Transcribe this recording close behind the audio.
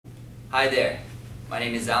Hi there, my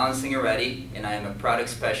name is Senhoreti and I am a product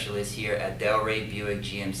specialist here at Delray Buick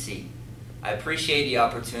GMC. I appreciate the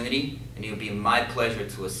opportunity and it will be my pleasure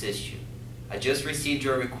to assist you. I just received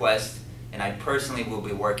your request and I personally will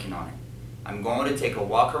be working on it. I'm going to take a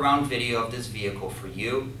walk around video of this vehicle for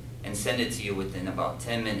you and send it to you within about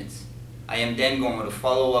 10 minutes. I am then going to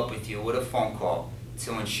follow up with you with a phone call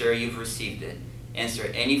to ensure you've received it,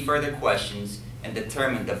 answer any further questions, and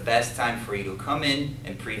determine the best time for you to come in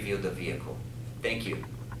and preview the vehicle. Thank you.